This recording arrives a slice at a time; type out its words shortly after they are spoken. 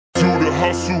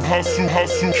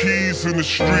hustle, keys in the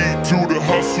street. To the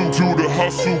hustle,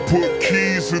 put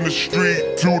keys in the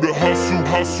street. To the hustle,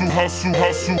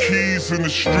 keys in the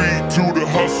street. To the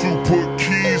hustle, put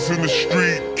keys in the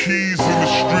street. Keys in the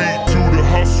street. To the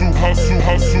hustle,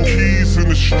 keys in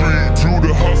the street. To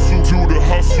the hustle,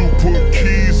 put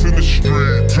keys in the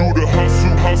street. To the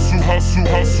hustle,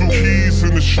 keys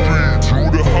in the street. To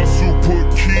the hustle, put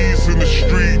keys in the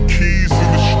street. Keys in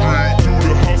the street. To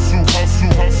the hustle,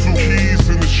 keys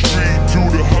in the street. To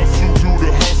the hustle,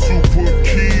 put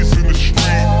keys in the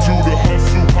street. To the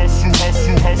hustle,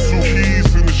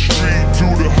 keys in the street. To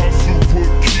the hustle,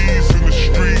 put keys in the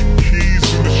street. Keys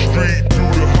in the street. To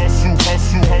the hustle,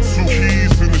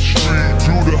 keys in the street.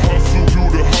 To the hustle,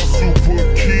 put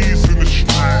keys in the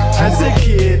street. As a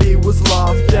kid he was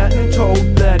laughed at and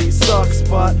told that he sucks,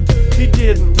 but he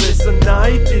didn't listen, nah,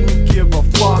 he didn't give a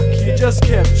fuck. He just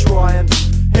kept trying,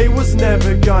 he was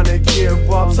never gonna give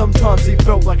up. Sometimes he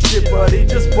felt like shit, but he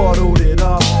just bottled it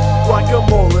up. Like a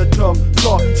Molotov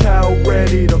cocktail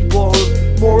ready to blow.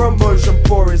 More emotion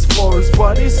for his flows,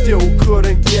 but he still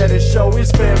couldn't get it. Show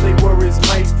his family were his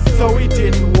mates, so he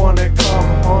didn't wanna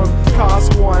come home.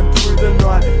 Cask wine through the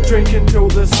night, drink until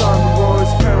the sun rose.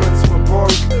 Parents were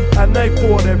broke, and they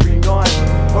fought every night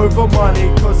over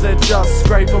money, cause they're just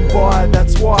scraping by.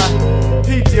 That's why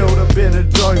he dealt a bit of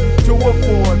dope to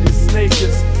afford his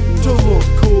sneakers, to look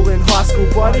cool in high school,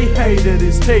 but he hated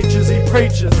his teachers. He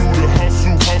preaches to the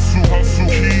hustle,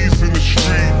 keys in the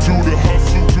street. To the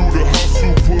hustle,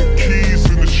 put keys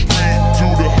in the street. To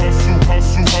the hustle,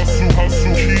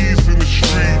 keys in the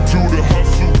street. To the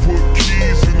hustle, put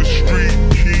keys in the street.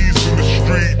 Keys in the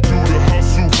street. To the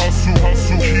hustle,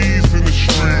 keys in the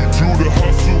street. To the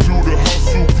hustle,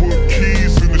 put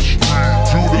keys in the street.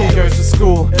 He goes to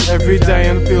school every day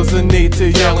and feels the need to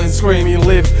yell and scream. He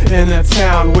lives in a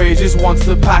town where he just wants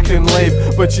to pack and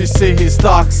leave, but you see he's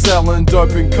stuck selling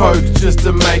dope and coke just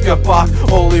to make a buck.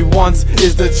 All he wants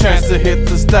is the chance to hit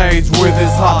the stage with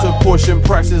his heart, to push and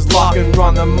press his luck and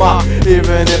run amok.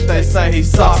 Even if they say he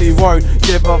sucks, he won't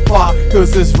give a fuck,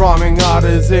 cause this rhyming art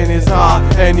is in his heart.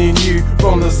 And he knew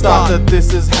from the start that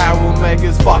this is how we'll make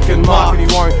his fucking mark. And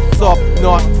he won't stop,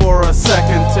 not for a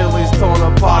second, till he's torn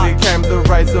apart. He came to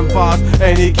raise them bars,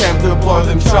 and he came to blow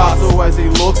them sharp. So as he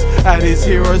looks at his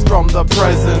heroes from the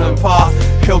present and past,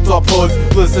 Hilltop hoods,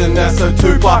 listen, SO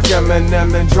Tupac,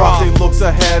 Eminem and Draft. He looks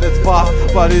ahead, it's past,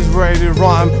 but he's ready to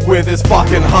rhyme with his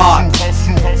fucking heart.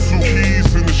 Hustle,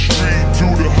 keys in the street. To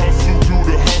the hustle,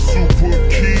 put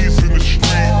keys in the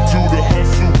street. To the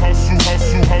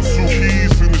hustle,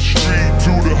 keys in the street.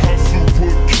 To the hustle,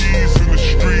 put keys in the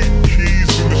street.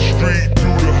 Keys in the street. To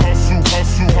the hustle,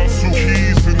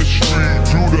 keys in the street.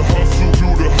 To the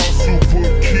hustle,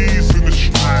 put keys in the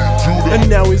street. And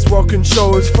now he's rocking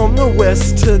shows from the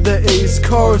west to the east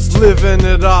coast, living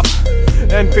it up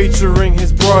and featuring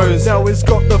his bros. Now he's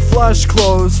got the flash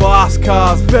clothes, fast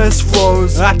cars, best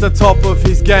flows, at the top of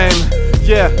his game.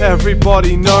 Yeah,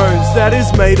 everybody knows that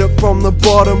he's made it from the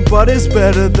bottom, but he's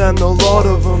better than a lot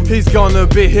of them. He's gonna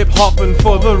be hip-hopping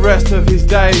for the rest of his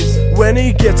days. When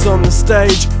he gets on the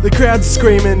stage, the crowd's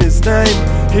screaming his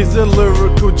name. He's a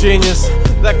lyrical genius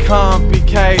that can't be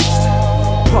caged.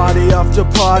 Party after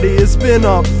party has been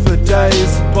up for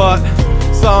days, but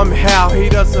somehow he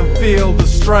doesn't feel the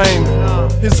strain.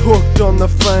 He's hooked on the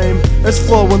fame, it's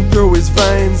flowing through his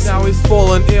veins. Now he's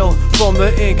fallen ill from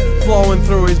the ink flowing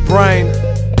through his brain.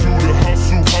 To the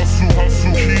hustle,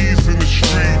 keys in the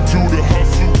street. To the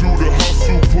hustle,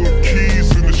 put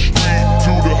keys in the street.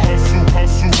 To the hustle,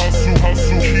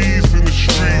 keys in the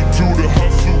street. To the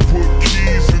hustle, put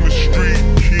keys in the street.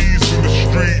 Keys in the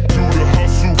street. To the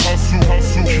hustle,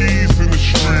 keys in the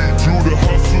street. To the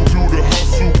hustle,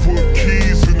 put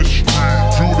keys in the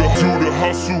street. To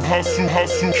the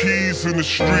hustle, keys in the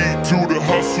street. To the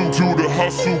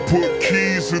hustle, put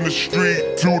keys in the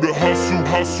street. To the hustle,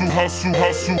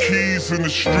 keys in the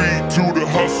street. To the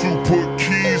hustle, put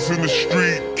keys in the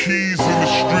street. Keys in the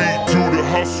street. To the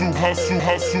hustle,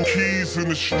 keys in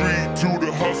the street. To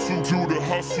the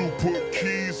hustle, put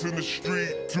keys in the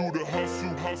street. To the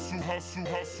hustle,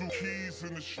 keys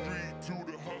in the street. To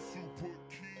the hustle, put